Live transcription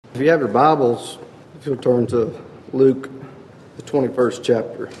If you have your Bibles, if you'll turn to Luke, the 21st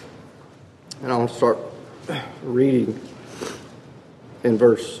chapter. And I'll start reading in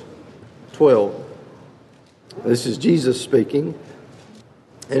verse 12. This is Jesus speaking.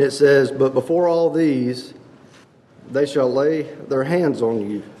 And it says, "But before all these, they shall lay their hands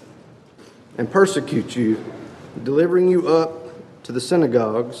on you and persecute you, delivering you up to the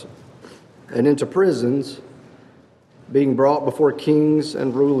synagogues and into prisons, being brought before kings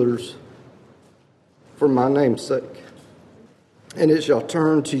and rulers for my name's sake. And it shall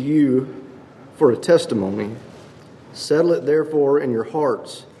turn to you for a testimony. Settle it therefore in your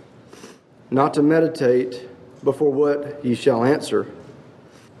hearts, not to meditate before what ye shall answer.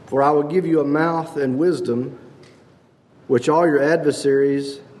 For I will give you a mouth and wisdom, which all your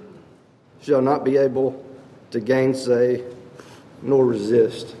adversaries shall not be able to gainsay nor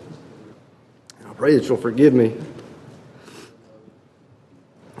resist." I pray that you'll forgive me.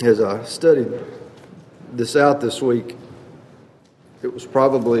 As I studied this out this week, it was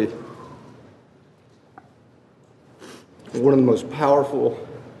probably one of the most powerful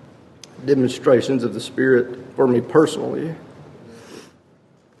demonstrations of the Spirit for me personally.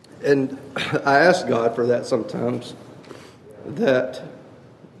 And I ask God for that sometimes, that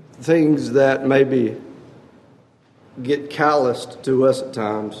things that maybe get calloused to us at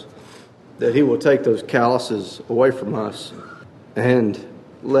times, that He will take those calluses away from us and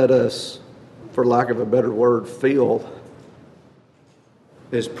let us, for lack of a better word, feel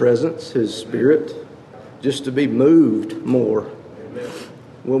His presence, His Spirit, just to be moved more. Amen.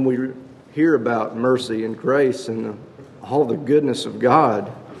 When we hear about mercy and grace and all the goodness of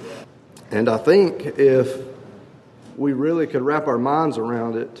God. And I think if we really could wrap our minds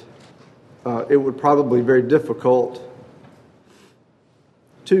around it, it would probably be very difficult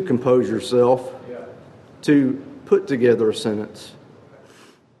to compose yourself, to put together a sentence.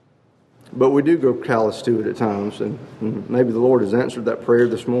 But we do go callous to it at times, and maybe the Lord has answered that prayer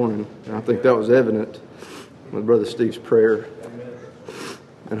this morning. And I think that was evident with Brother Steve's prayer,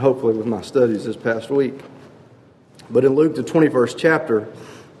 and hopefully with my studies this past week. But in Luke, the 21st chapter,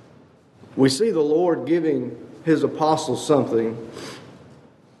 we see the Lord giving His apostles something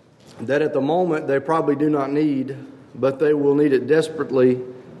that at the moment they probably do not need, but they will need it desperately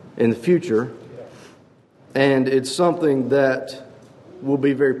in the future. And it's something that will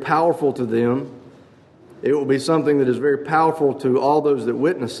be very powerful to them. It will be something that is very powerful to all those that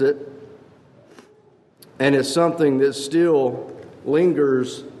witness it. And it's something that still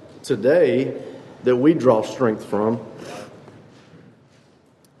lingers today that we draw strength from.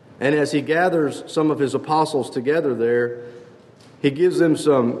 And as He gathers some of His apostles together there, He gives them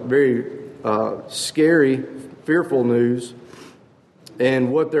some very scary, fearful news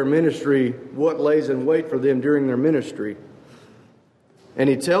and what lays in wait for them during their ministry. And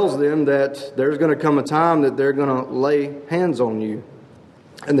He tells them that there's going to come a time that they're going to lay hands on you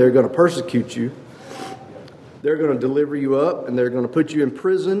and they're going to persecute you. They're going to deliver you up and they're going to put you in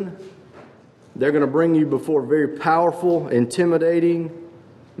prison. They're going to bring you before very powerful, intimidating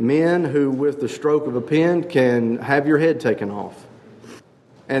men who, with the stroke of a pen, can have your head taken off.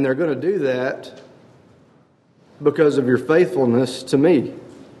 And they're going to do that because of your faithfulness to me.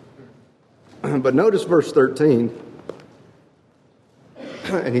 But notice verse 13.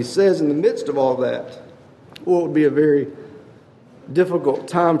 And He says in the midst of all that, well, it would be a very difficult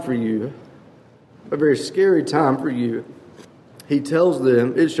time for you, a very scary time for you. He tells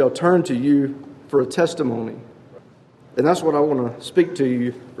them, it shall turn to you for a testimony. And that's what I want to speak to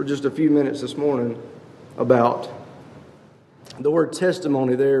you for just a few minutes this morning about. The word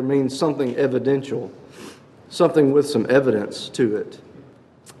testimony there means something evidential, something with some evidence to it.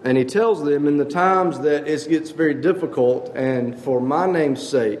 And He tells them in the times that it gets very difficult, and for my name's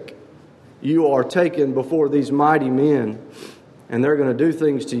sake, you are taken before these mighty men, and they're going to do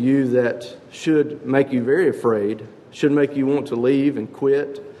things to you that should make you very afraid, should make you want to leave and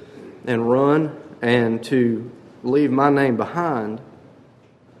quit and run and to leave my name behind.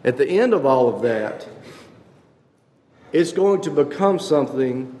 At the end of all of that, it's going to become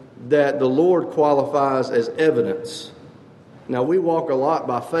something that the Lord qualifies as evidence. Now, we walk a lot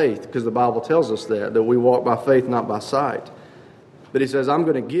by faith because the Bible tells us that we walk by faith, not by sight. But He says, I'm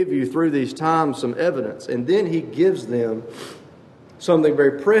going to give you through these times some evidence. And then He gives them something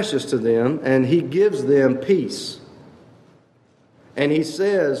very precious to them, and He gives them peace. And He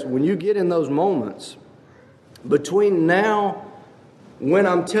says, when you get in those moments, between now, when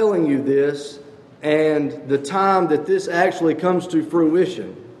I'm telling you this, and the time that this actually comes to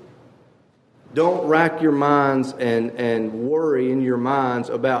fruition, don't rack your minds and worry in your minds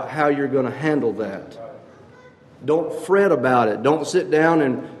about how you're going to handle that. Don't fret about it. Don't sit down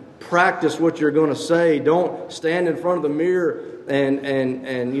practice what you're going to say. Don't stand in front of the mirror and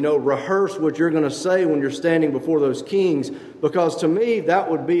rehearse what you're going to say when you're standing before those kings. Because to me, that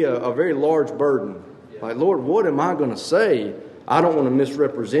would be a very large burden. Like, Lord, what am I going to say? I don't want to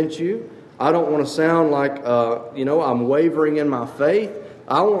misrepresent you. I don't want to sound like, I'm wavering in my faith.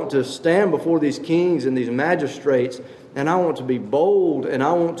 I want to stand before these kings and these magistrates, and I want to be bold, and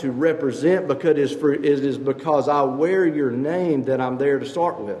I want to represent, because it is because I wear your name that I'm there to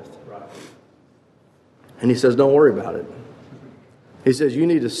start with. Right. And he says, don't worry about it. He says, you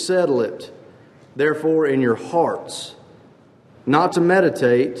need to settle it, therefore, in your hearts, not to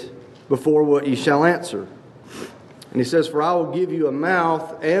meditate before what ye shall answer. And he says, for I will give you a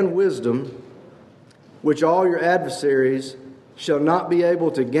mouth and wisdom, which all your adversaries shall not be able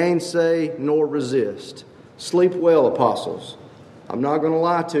to gainsay nor resist. Sleep well, apostles. I'm not going to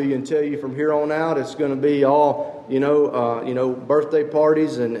lie to you and tell you from here on out it's going to be all, birthday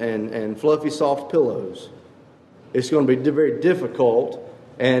parties and fluffy soft pillows. It's going to be very difficult,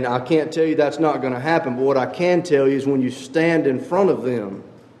 and I can't tell you that's not going to happen, but what I can tell you is when you stand in front of them,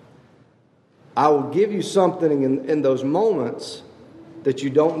 I will give you something in those moments that you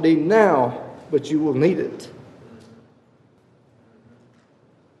don't need now, but you will need it.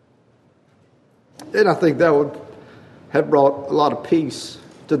 And I think that would have brought a lot of peace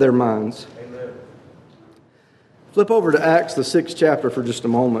to their minds. Amen. Flip over to Acts, the 6th chapter, for just a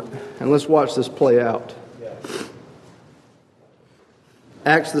moment, and let's watch this play out. Yeah.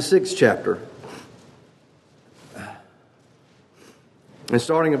 Acts, the 6th chapter. And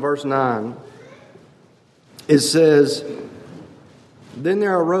starting at verse 9, it says, Then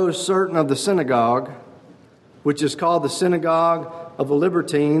there arose certain of the synagogue, which is called the synagogue of the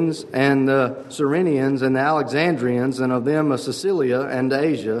Libertines and the Cyrenians and the Alexandrians, and of them of Cilicia and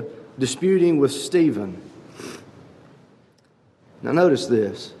Asia, disputing with Stephen. Now notice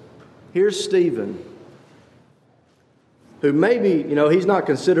this. Here's Stephen, who maybe, he's not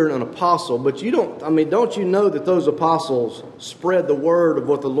considered an apostle, but don't you know that those apostles spread the word of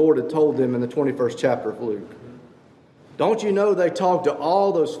what the Lord had told them in the 21st chapter of Luke? Don't you know they talked to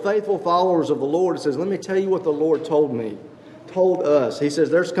all those faithful followers of the Lord and says, let me tell you what the Lord told us. He says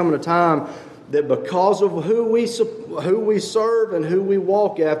there's coming a time that because of who we serve and who we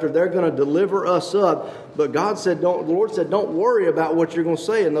walk after, they're going to deliver us up. But the Lord said, don't worry about what you're going to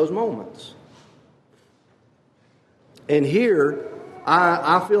say in those moments. And here,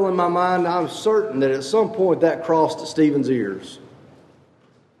 I feel in my mind, I'm certain that at some point that crossed Stephen's ears.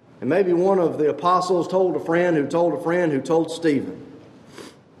 And maybe one of the apostles told a friend who told a friend who told Stephen.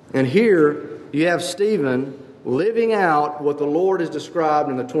 And here you have Stephen living out what the Lord has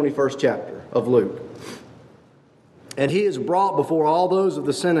described in the 21st chapter of Luke. And he is brought before all those of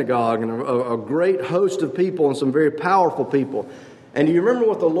the synagogue and a great host of people and some very powerful people. And do you remember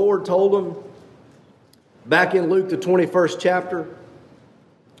what the Lord told them back in Luke, the 21st chapter?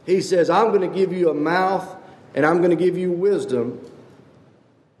 He says, I'm going to give you a mouth and I'm going to give you wisdom.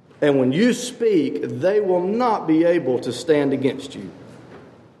 And when you speak, they will not be able to stand against you.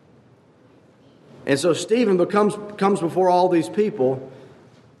 And so Stephen comes before all these people,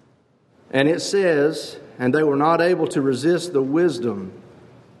 and it says, and they were not able to resist the wisdom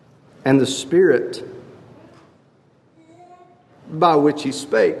and the spirit by which he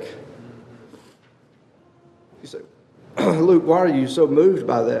spake. You say, Luke, why are you so moved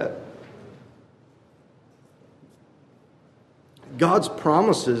by that? God's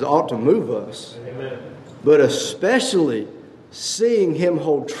promises ought to move us. Amen. But especially seeing Him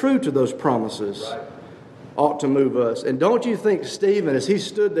hold true to those promises ought to move us. And don't you think Stephen, as he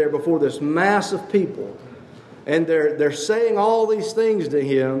stood there before this mass of people, and they're saying all these things to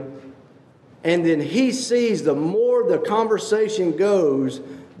him, and then he sees, the more the conversation goes,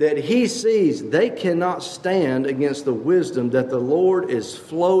 that he sees they cannot stand against the wisdom that the Lord is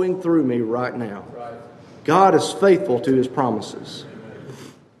flowing through me right now. Right. God is faithful to His promises.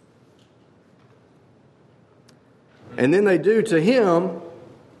 And then they do to him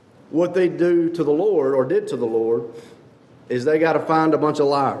what they do to the Lord, or did to the Lord, is they got to find a bunch of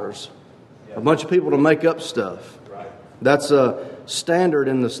liars, a bunch of people to make up stuff. Right. That's a standard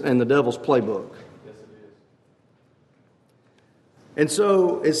in the devil's playbook. Yes, it is. And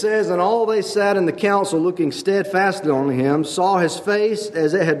so it says, and all they sat in the council looking steadfastly on him, saw his face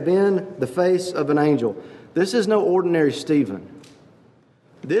as it had been the face of an angel. This is no ordinary Stephen.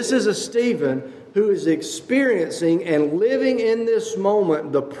 This is a Stephen who is experiencing and living in this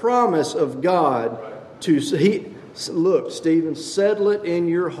moment the promise of God look, Stephen, settle it in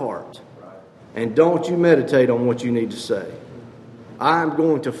your heart. And don't you meditate on what you need to say. I'm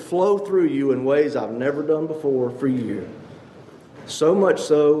going to flow through you in ways I've never done before for you. So much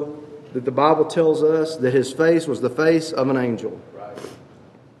so that the Bible tells us that his face was the face of an angel. Right.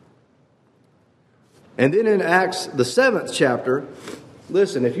 And then in Acts, the 7th chapter,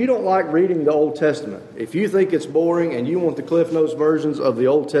 listen, if you don't like reading the Old Testament, if you think it's boring and you want the Cliff Notes versions of the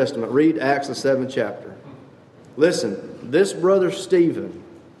Old Testament, read Acts, the 7th chapter. Listen, this brother Stephen,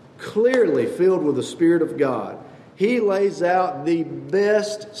 clearly filled with the Spirit of God, he lays out the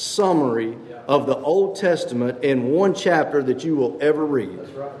best summary of the Old Testament in one chapter that you will ever read. That's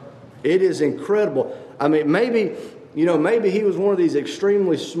right. It is incredible. I mean, maybe he was one of these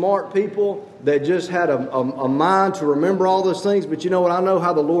extremely smart people that just had a mind to remember all those things. But you know what? I know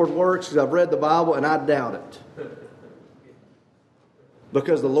how the Lord works because I've read the Bible and I doubt it.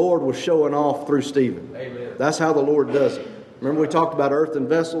 Because the Lord was showing off through Stephen. Amen. That's how the Lord does it. Remember we talked about earthen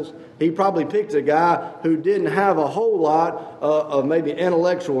vessels? He probably picked a guy who didn't have a whole lot of maybe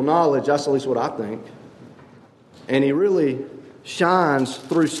intellectual knowledge. That's at least what I think. And he really shines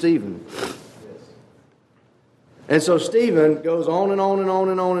through Stephen. And so Stephen goes on and on and on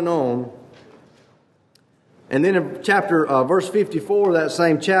and on and on. And then in verse 54 of that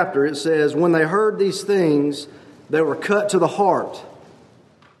same chapter, it says, when they heard these things, they were cut to the heart,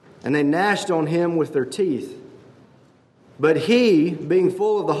 and they gnashed on him with their teeth. But he, being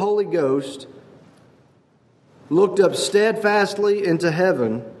full of the Holy Ghost, looked up steadfastly into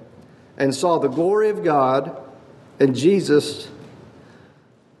heaven and saw the glory of God and Jesus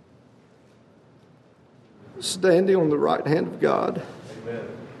standing on the right hand of God. Amen.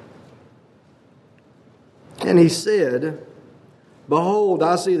 And he said, behold,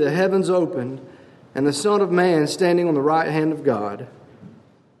 I see the heavens opened, and the Son of Man standing on the right hand of God.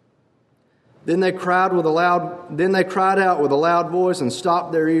 Then they cried out with a loud voice and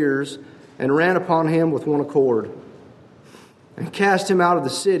stopped their ears and ran upon him with one accord and cast him out of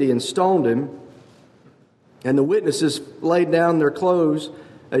the city and stoned him. And the witnesses laid down their clothes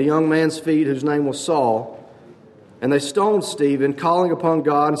at a young man's feet whose name was Saul. And they stoned Stephen, calling upon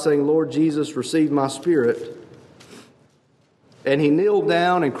God and saying, Lord Jesus, receive my spirit. And he kneeled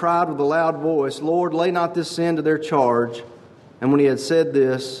down and cried with a loud voice, Lord, lay not this sin to their charge. And when he had said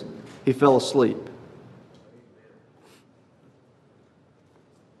this, he fell asleep.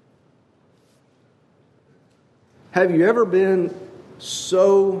 Have you ever been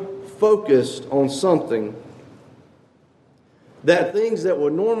so focused on something that things that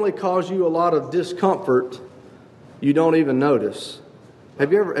would normally cause you a lot of discomfort, you don't even notice?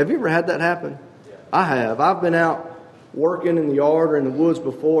 Have you ever had that happen? Yeah. I have. I've been out working in the yard or in the woods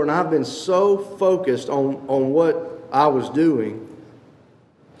before, and I've been so focused on what I was doing.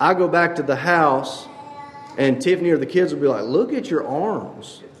 I go back to the house, and Tiffany or the kids will be like, look at your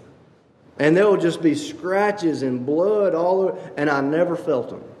arms. And there will just be scratches and blood all over, and I never felt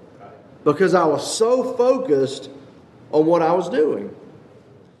them. Because I was so focused on what I was doing.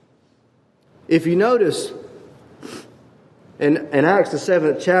 If you notice, in Acts the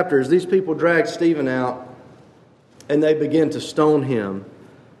 7th chapter, as these people drag Stephen out, and they begin to stone him.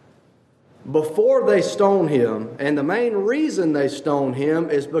 Before they stone him, and the main reason they stone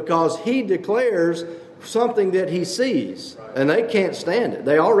him is because he declares something that he sees, and they can't stand it.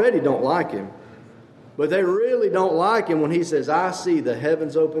 They already don't like him. But they really don't like him when he says, I see the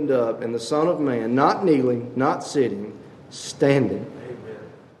heavens opened up and the Son of Man, not kneeling, not sitting, standing. Amen.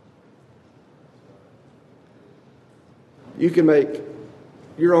 You can make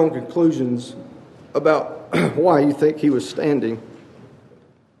your own conclusions about why you think he was standing.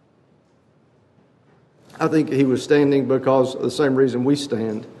 I think he was standing because of the same reason we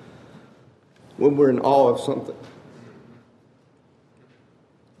stand when we're in awe of something.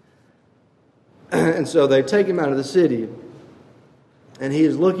 And so they take him out of the city, and he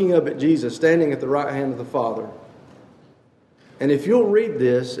is looking up at Jesus, standing at the right hand of the Father. And if you'll read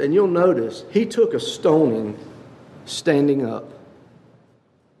this, and you'll notice, he took a stoning standing up.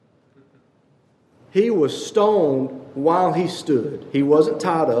 He was stoned while he stood. He wasn't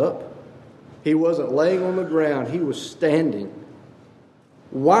tied up. He wasn't laying on the ground. He was standing.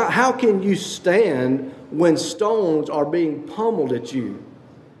 Why? How can you stand when stones are being pummeled at you?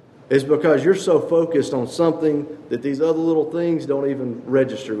 It's because you're so focused on something that these other little things don't even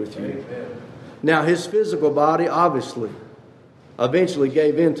register with you. Amen. Now, his physical body obviously eventually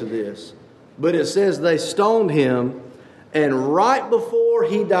gave in to this. But it says they stoned him, and right before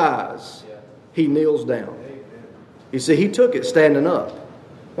he dies, he kneels down. Amen. You see, he took it standing up.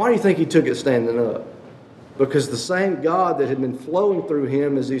 Why do you think he took it standing up? Because the same God that had been flowing through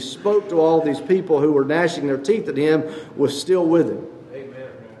him as he spoke to all these people who were gnashing their teeth at him was still with him. Amen.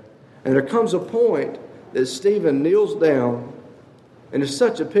 And there comes a point that Stephen kneels down, and it's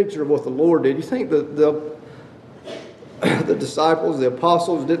such a picture of what the Lord did. You think that the disciples, the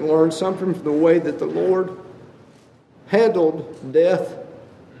apostles, didn't learn something from the way that the Lord handled death?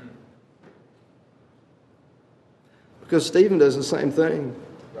 Because Stephen does the same thing.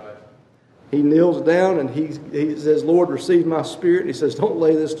 Right. He kneels down and he says, Lord, receive my spirit. And he says, don't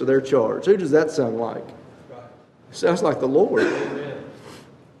lay this to their charge. Who does that sound like? Right. It sounds like the Lord. Amen.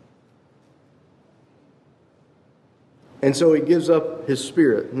 And so he gives up his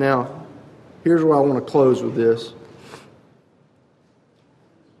spirit. Now, here's where I want to close with this.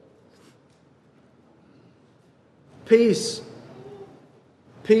 Peace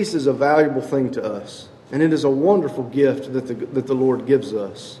is a valuable thing to us. And it is a wonderful gift that the Lord gives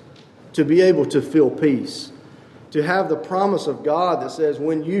us. To be able to feel peace. To have the promise of God that says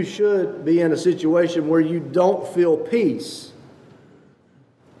when you should be in a situation where you don't feel peace.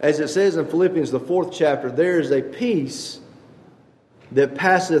 As it says in Philippians, the 4th chapter, there is a peace that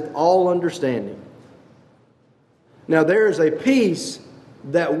passeth all understanding. Now there is a peace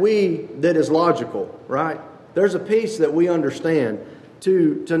that is logical, right? There's a peace that we understand.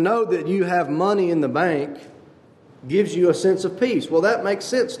 To know that you have money in the bank gives you a sense of peace. Well, that makes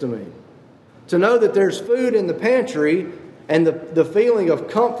sense to me. To know that there's food in the pantry and the feeling of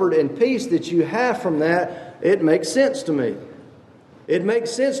comfort and peace that you have from that, it makes sense to me. It makes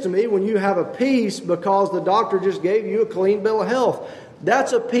sense to me when you have a peace because the doctor just gave you a clean bill of health.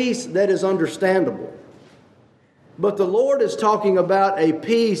 That's a peace that is understandable. But the Lord is talking about a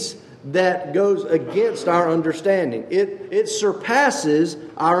peace that goes against our understanding. It surpasses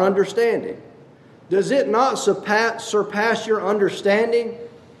our understanding. Does it not surpass your understanding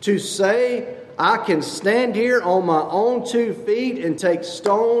to say, I can stand here on my own 2 feet and take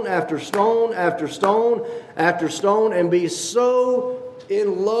stone after stone after stone after stone and be so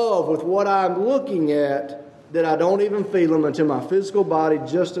in love with what I'm looking at that I don't even feel them until my physical body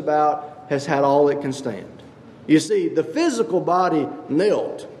just about has had all it can stand? You see, the physical body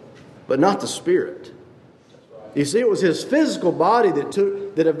knelt, but not the spirit. You see, it was his physical body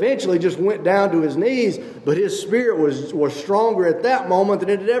that eventually just went down to his knees, but his spirit was stronger at that moment than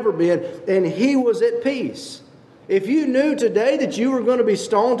it had ever been, and he was at peace. If you knew today that you were going to be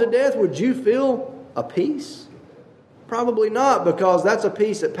stoned to death, would you feel a peace? Probably not, because that's a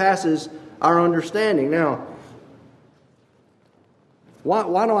peace that passes our understanding. Now, why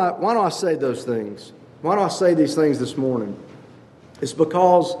do I say those things? Why do I say these things this morning? It's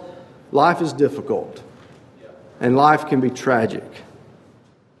because life is difficult. And life can be tragic.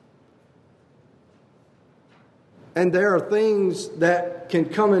 And there are things that can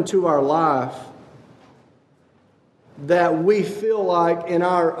come into our life that we feel like in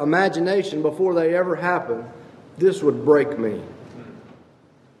our imagination before they ever happen, this would break me.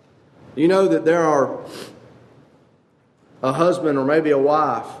 You know that there are a husband or maybe a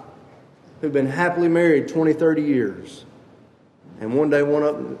wife who've been happily married 20, 30 years. And one day one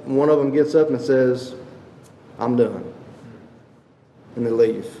of them gets up and says, I'm done. And they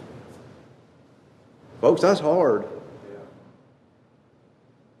leave. Folks, that's hard.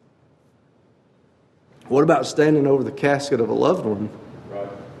 What about standing over the casket of a loved one? Right.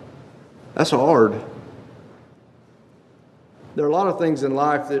 That's hard. There are a lot of things in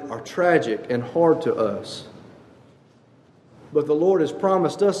life that are tragic and hard to us. But the Lord has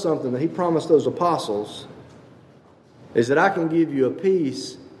promised us something that He promised those apostles, is that I can give you a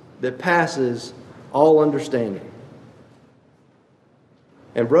peace that passes all understanding.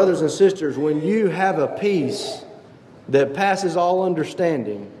 And brothers and sisters, when you have a peace that passes all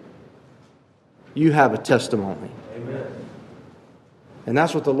understanding, you have a testimony. Amen. And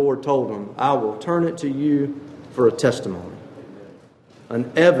that's what the Lord told them. I will turn it to you for a testimony. An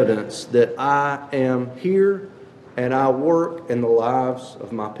evidence that I am here and I work in the lives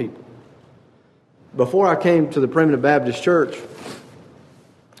of my people. Before I came to the Primitive Baptist Church,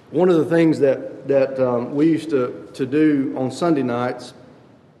 one of the things that we used to do on Sunday nights,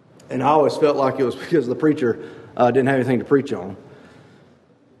 and I always felt like it was because the preacher didn't have anything to preach on,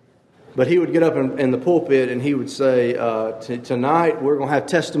 but he would get up in the pulpit and he would say, tonight we're going to have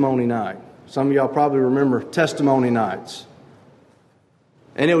testimony night. Some of y'all probably remember testimony nights.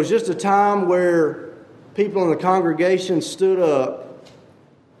 And it was just a time where people in the congregation stood up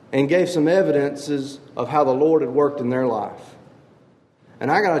and gave some evidences of how the Lord had worked in their life.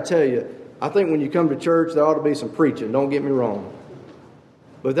 And I got to tell you, I think when you come to church, there ought to be some preaching. Don't get me wrong.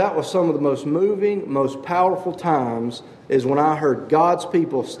 But that was some of the most moving, most powerful times is when I heard God's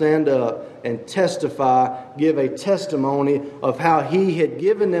people stand up and testify, give a testimony of how He had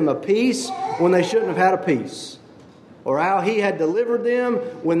given them a peace when they shouldn't have had a peace. Or how He had delivered them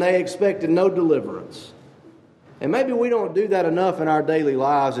when they expected no deliverance. And maybe we don't do that enough in our daily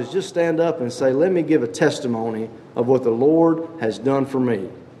lives, is just stand up and say, let me give a testimony of what the Lord has done for me.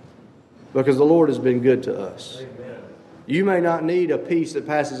 Because the Lord has been good to us. Amen. You may not need a peace that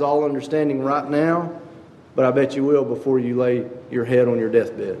passes all understanding right now, but I bet you will before you lay your head on your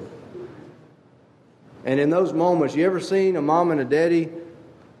deathbed. And in those moments, you ever seen a mom and a daddy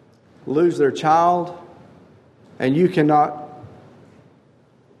lose their child, and you cannot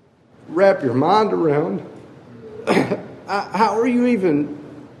wrap your mind around how are you even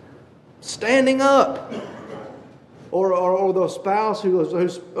standing up? Or the spouse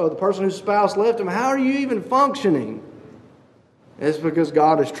the person whose spouse left him, how are you even functioning? It's because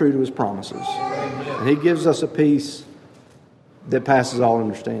God is true to His promises. And He gives us a peace that passes all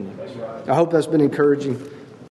understanding. I hope that's been encouraging.